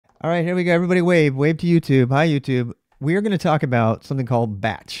All right, here we go. Everybody wave. Wave to YouTube. Hi, YouTube. We are going to talk about something called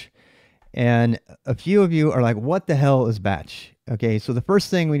batch. And a few of you are like, what the hell is batch? Okay, so the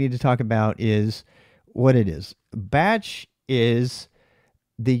first thing we need to talk about is what it is. Batch is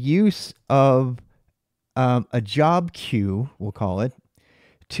the use of a job queue, we'll call it,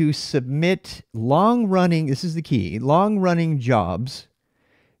 to submit long running, this is the key, long running jobs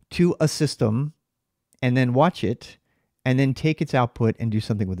to a system and then watch it and then take its output and do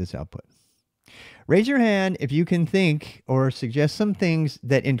something with its output. Raise your hand if you can think or suggest some things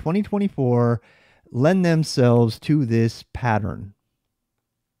that in 2024 lend themselves to this pattern.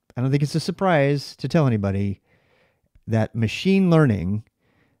 I don't think it's a surprise to tell anybody that machine learning,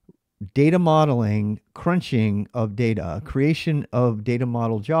 data modeling, crunching of data, creation of data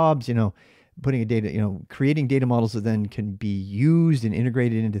model jobs, putting a data, creating data models that then can be used and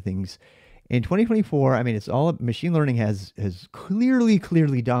integrated into things. In 2024, I mean, it's all machine learning has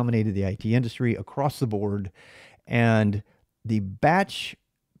clearly dominated the IT industry across the board, and the batch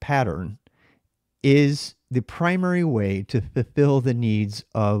pattern is the primary way to fulfill the needs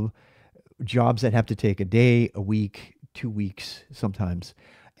of jobs that have to take a day, a week, 2 weeks sometimes,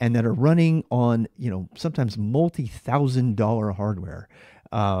 and that are running on, sometimes multi-$1,000 hardware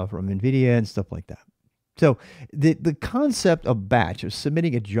from NVIDIA and stuff like that. So the concept of batch, of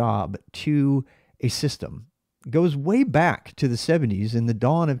submitting a job to a system, goes way back to the 70s in the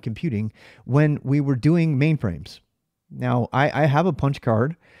dawn of computing when we were doing mainframes. Now, I have a punch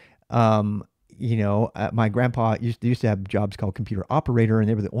card. My grandpa used to have jobs called computer operator, and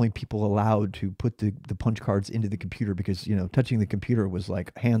they were the only people allowed to put the punch cards into the computer because, touching the computer was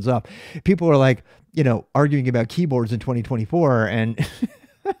like hands up. People were like, arguing about keyboards in 2024, and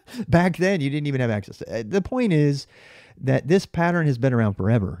back then you didn't even have access to it. The point is that this pattern has been around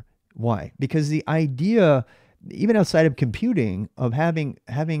forever. Why? Because the idea, even outside of computing, of having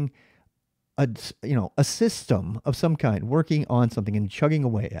a system of some kind working on something and chugging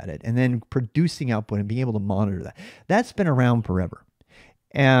away at it and then producing output and being able to monitor that, that's been around forever.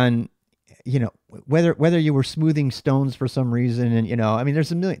 And whether you were smoothing stones for some reason, and I mean,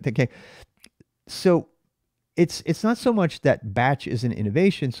 there's a million. Okay, so it's not so much that batch is an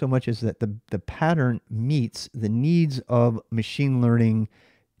innovation so much as that the pattern meets the needs of machine learning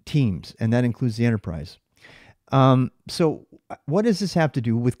teams, and that includes the enterprise. So what does this have to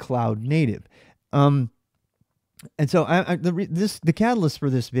do with cloud native? And so the catalyst for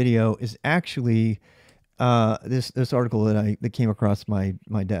this video is actually this article that came across my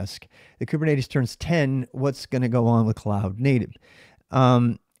desk. The Kubernetes turns 10. What's going to go on with cloud native?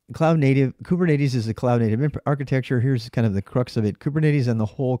 Kubernetes is a cloud native architecture. Here's kind of the crux of it. Kubernetes and the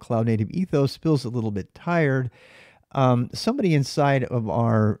whole cloud native ethos feels a little bit tired. Somebody inside of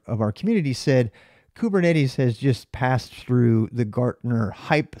our community said, Kubernetes has just passed through the Gartner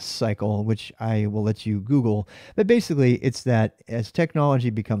hype cycle, which I will let you Google. But basically, it's that as technology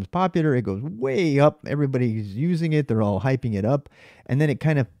becomes popular, it goes way up. Everybody's using it. They're all hyping it up. And then it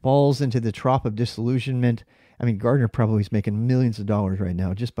kind of falls into the trough of disillusionment. I mean, Gartner probably is making millions of dollars right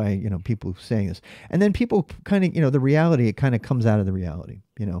now just by, people saying this. And then people kind of, the reality, it kind of comes out of the reality,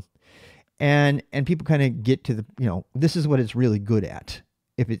 And people kind of get to the, this is what it's really good at.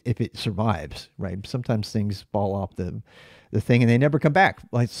 If it survives, right? Sometimes things fall off the thing and they never come back,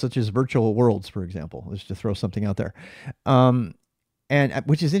 like such as virtual worlds, for example, just to throw something out there. And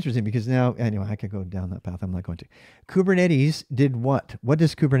which is interesting because now, anyway, I could go down that path. I'm not going to. Kubernetes did what? What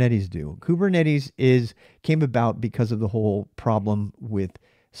does Kubernetes do? Kubernetes came about because of the whole problem with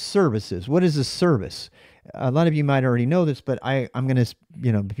services. What is a service? A lot of you might already know this, but I'm going to,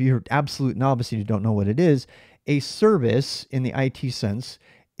 if you're absolute novice and you don't know what it is, a service in the IT sense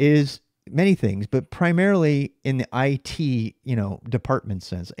is many things, but primarily in the IT, department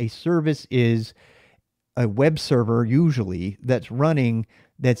sense. A service is a web server usually that's running,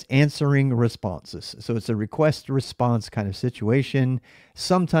 that's answering responses. So it's a request response kind of situation.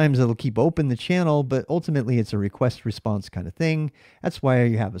 Sometimes it'll keep open the channel, but ultimately it's a request response kind of thing. That's why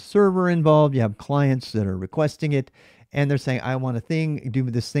you have a server involved. You have clients that are requesting it and they're saying, I want a thing, do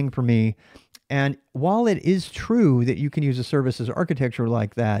this thing for me. And while it is true that you can use a services architecture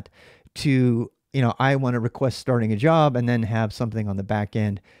like that to, I want to request starting a job and then have something on the back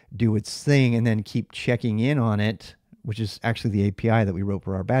end do its thing and then keep checking in on it, which is actually the API that we wrote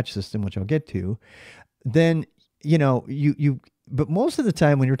for our batch system, which I'll get to, then, but most of the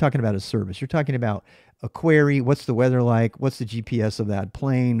time when you're talking about a service, you're talking about a query. What's the weather like? What's the GPS of that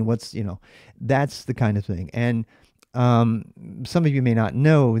plane? That's the kind of thing. And some of you may not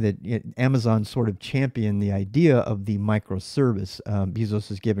know that Amazon sort of championed the idea of the microservice.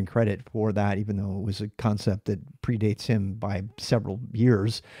 Bezos is given credit for that, even though it was a concept that predates him by several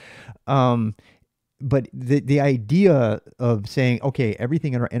years. Um, but the idea of saying, okay,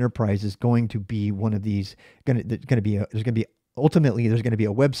 everything in our enterprise is going to be one of these, there's going to be ultimately there's going to be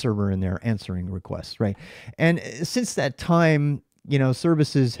a web server in there answering requests, right? And since that time,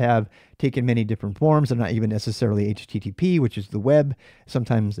 services have taken many different forms. They're not even necessarily HTTP, which is the web.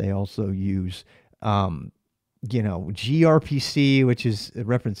 Sometimes they also use, gRPC, which is a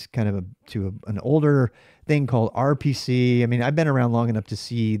reference kind of to an older thing called RPC. I mean, I've been around long enough to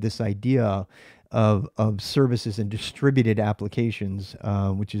see this idea of services and distributed applications,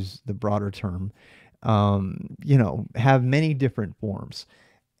 which is the broader term, have many different forms.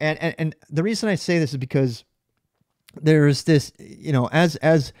 And the reason I say this is because there's this,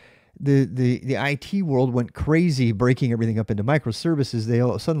 as the IT world went crazy breaking everything up into microservices, they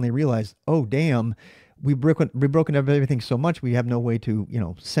all suddenly realized, oh, damn, we've broken up everything so much, we have no way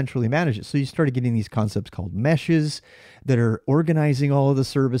to, centrally manage it. So you started getting these concepts called meshes that are organizing all of the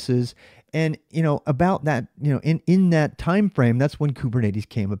services. And, about that, in that time frame, that's when Kubernetes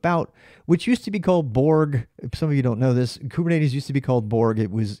came about, which used to be called Borg. If some of you don't know this, Kubernetes used to be called Borg.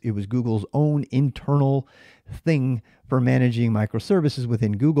 It was Google's own internal thing for managing microservices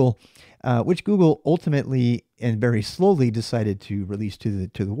within Google, which Google ultimately and very slowly decided to release to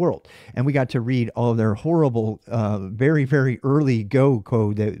the world. And we got to read all of their horrible, very, very early Go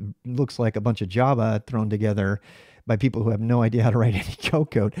code that looks like a bunch of Java thrown together by people who have no idea how to write any Go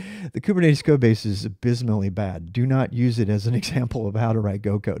code. The Kubernetes code base is abysmally bad. Do not use it as an example of how to write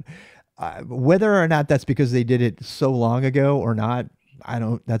Go code. Whether or not that's because they did it so long ago or not,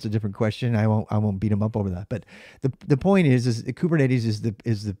 that's a different question. I won't beat them up over that. But the point is Kubernetes is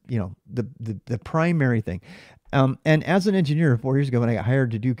the primary thing. And as an engineer 4 years ago, when I got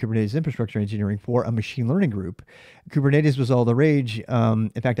hired to do Kubernetes infrastructure engineering for a machine learning group, Kubernetes was all the rage. In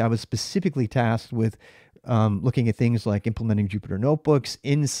fact, I was specifically tasked with looking at things like implementing Jupyter notebooks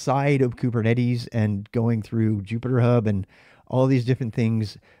inside of Kubernetes and going through Jupyter Hub and all these different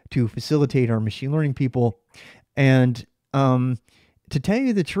things to facilitate our machine learning people. And to tell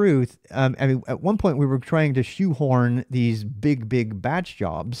you the truth, at one point we were trying to shoehorn these big batch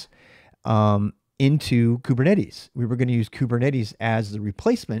jobs into Kubernetes. We were going to use Kubernetes as the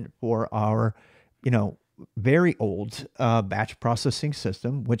replacement for our, very old batch processing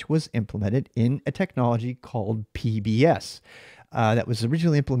system, which was implemented in a technology called PBS. That was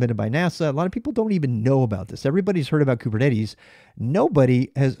originally implemented by NASA. A lot of people don't even know about this. Everybody's heard about Kubernetes.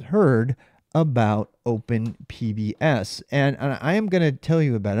 Nobody has heard about OpenPBS. And I am going to tell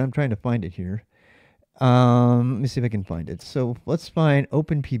you about it. I'm trying to find it here. Let me see if I can find it. So let's find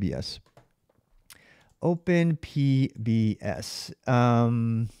OpenPBS. OpenPBS.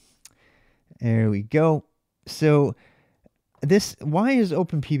 There we go. So why is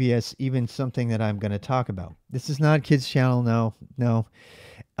OpenPBS even something that I'm going to talk about? This is not Kids Channel. No.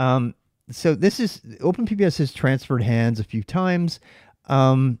 So OpenPBS has transferred hands a few times.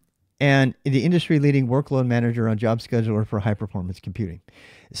 And the industry-leading workload manager on job scheduler for high-performance computing.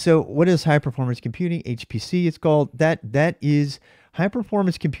 So what is high-performance computing? HPC, it's called. That is,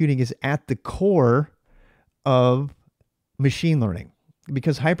 high-performance computing is at the core of machine learning,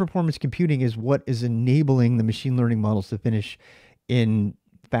 because high-performance computing is what is enabling the machine learning models to finish in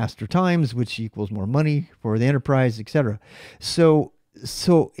faster times, which equals more money for the enterprise, etc. So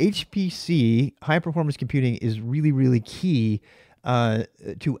HPC, high-performance computing, is really, really key to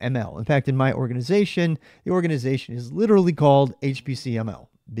ML. In fact, in my organization, the organization is literally called HPC ML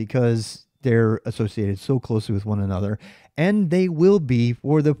because they're associated so closely with one another, and they will be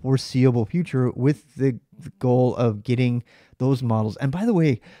for the foreseeable future with the goal of getting those models. And by the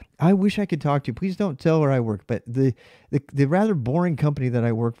way, I wish I could talk to you. Please don't tell where I work, but the rather boring company that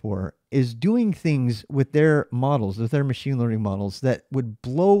I work for is doing things with their models, with their machine learning models, that would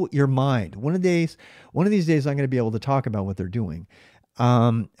blow your mind. One of these days, I'm going to be able to talk about what they're doing.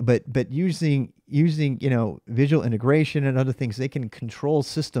 But using visual integration and other things, they can control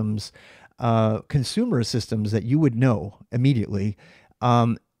systems, consumer systems that you would know immediately,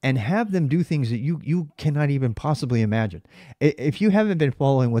 and have them do things that you cannot even possibly imagine. If you haven't been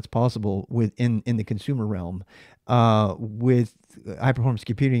following what's possible in the consumer realm with high performance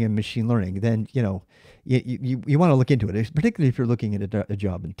computing and machine learning, then you want to look into it, particularly if you're looking at a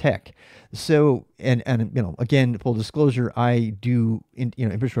job in tech. So and again, full disclosure, I do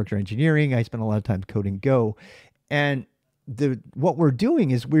infrastructure engineering. I spend a lot of time coding Go, and what we're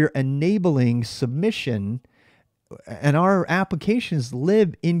doing is we're enabling submission and our applications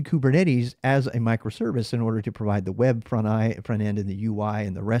live in Kubernetes as a microservice in order to provide the web front end and the UI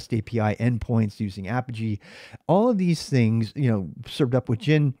and the REST API endpoints using Apogee. All of these things, served up with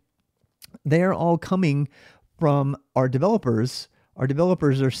Gin, they are all coming from our developers. Our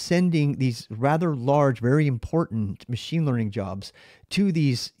developers are sending these rather large, very important machine learning jobs to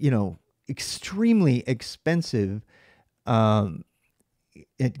these, extremely expensive,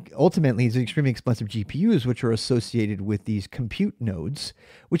 ultimately these extremely expensive GPUs, which are associated with these compute nodes,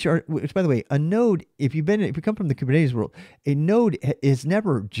 which by the way, a node, if you come from the Kubernetes world, a node has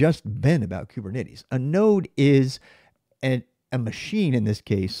never just been about Kubernetes. A node is a machine, in this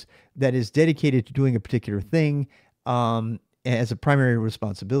case, that is dedicated to doing a particular thing, as a primary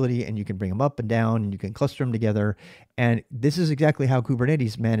responsibility, and you can bring them up and down and you can cluster them together. And this is exactly how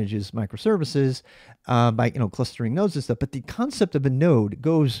Kubernetes manages microservices, by clustering nodes and stuff. But the concept of a node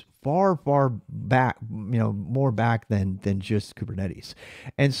goes far, far back, more back than just Kubernetes.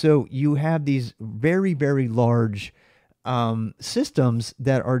 And so you have these very, very large systems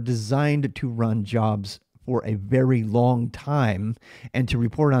that are designed to run jobs for a very long time and to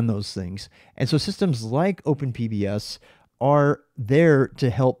report on those things. And so systems like OpenPBS are there to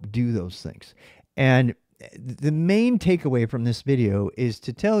help do those things. And the main takeaway from this video is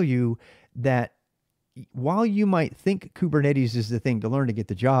to tell you that while you might think Kubernetes is the thing to learn to get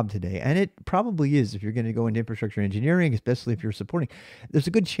the job today, and it probably is if you're going to go into infrastructure engineering, especially if you're supporting, there's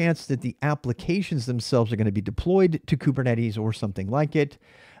a good chance that the applications themselves are going to be deployed to Kubernetes or something like it,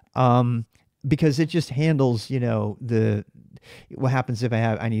 because it just handles, what happens if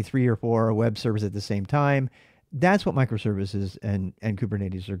I need 3 or 4 web servers at the same time. That's what microservices and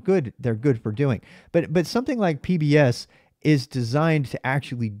Kubernetes are good. They're good for doing. But something like PBS is designed to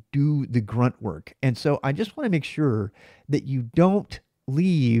actually do the grunt work. And so I just want to make sure that you don't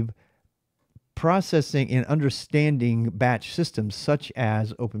leave processing and understanding batch systems such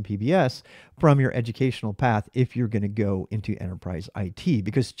as OpenPBS from your educational path if you're going to go into enterprise IT,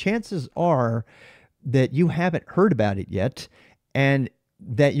 because chances are that you haven't heard about it yet, and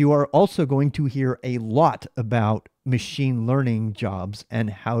that you are also going to hear a lot about machine learning jobs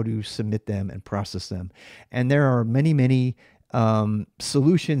and how to submit them and process them. And there are many, many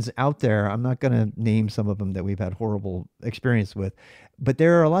solutions out there. I'm not going to name some of them that we've had horrible experience with, but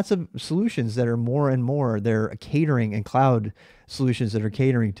there are lots of solutions that are more and more, they're catering, and cloud solutions that are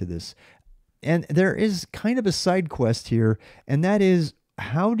catering to this. And there is kind of a side quest here, and that is,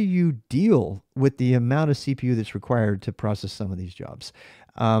 how do you deal with the amount of CPU that's required to process some of these jobs?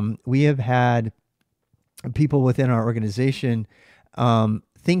 We have had people within our organization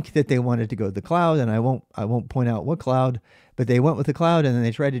think that they wanted to go to the cloud, and I won't point out what cloud, but they went with the cloud, and then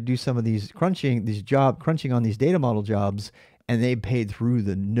they tried to do some of these crunching on these data model jobs, and they paid through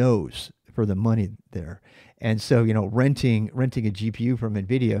the nose for the money there. And so, renting a GPU from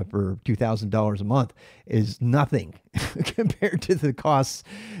NVIDIA for $2,000 a month is nothing compared to the costs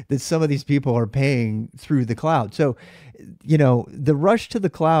that some of these people are paying through the cloud. So, the rush to the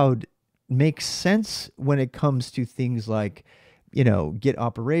cloud makes sense when it comes to things like, Git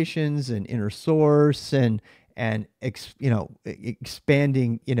operations and inner source and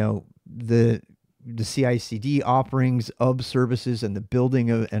expanding, the CI/CD offerings of services and the building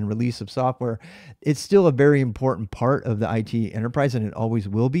of and release of software. It's still a very important part of the IT enterprise, and it always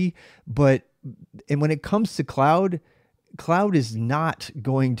will be. And when it comes to cloud is not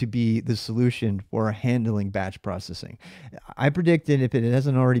going to be the solution for handling batch processing. I predict that if it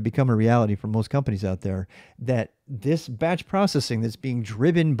hasn't already become a reality for most companies out there, that this batch processing that's being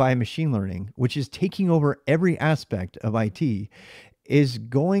driven by machine learning, which is taking over every aspect of IT, is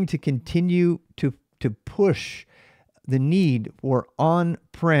going to continue to push the need for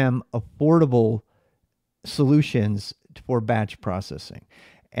on-prem affordable solutions for batch processing.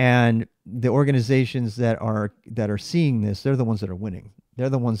 And the organizations that are seeing this, they're the ones that are winning. They're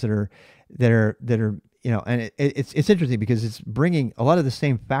the ones that are and it's interesting because it's bringing a lot of the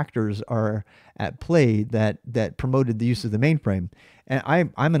same factors are at play that promoted the use of the mainframe. And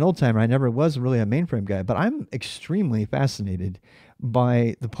I'm an old timer. I never was really a mainframe guy, but I'm extremely fascinated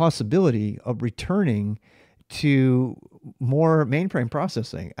by the possibility of returning to more mainframe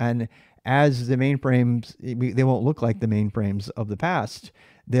processing. And as the mainframes, they won't look like the mainframes of the past.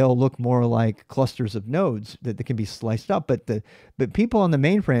 They'll look more like clusters of nodes that can be sliced up. But people on the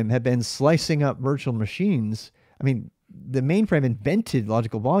mainframe have been slicing up virtual machines. I mean, the mainframe invented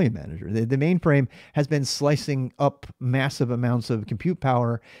logical volume manager. The mainframe has been slicing up massive amounts of compute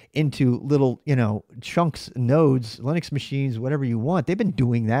power into little, chunks, nodes, Linux machines, whatever you want. They've been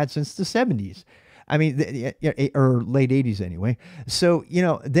doing that since the 70s. I mean, or late 80s anyway. So,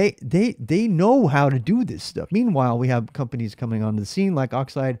 they know how to do this stuff. Meanwhile, we have companies coming onto the scene like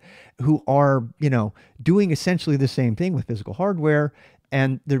Oxide who are, doing essentially the same thing with physical hardware,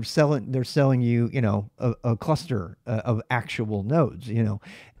 and they're selling you, a cluster of actual nodes,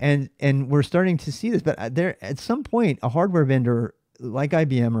 and we're starting to see this. But there, at some point, a hardware vendor like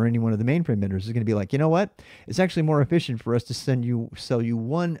IBM or any one of the mainframe vendors is going to be like, you know what? It's actually more efficient for us to sell you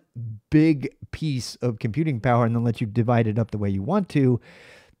one big piece of computing power and then let you divide it up the way you want to.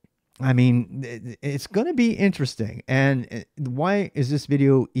 I mean, it's going to be interesting. And why is this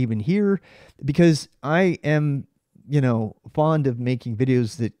video even here? Because I am, fond of making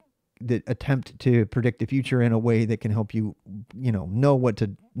videos that attempt to predict the future in a way that can help you, know what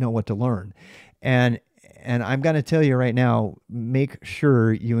to learn. And I'm going to tell you right now, make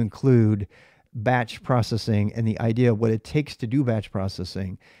sure you include batch processing and the idea of what it takes to do batch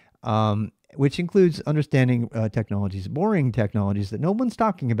processing, which includes understanding technologies, boring technologies that no one's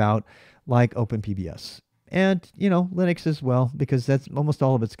talking about, like OpenPBS. And, Linux as well, because that's almost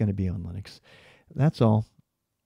all of it's going to be on Linux. That's all.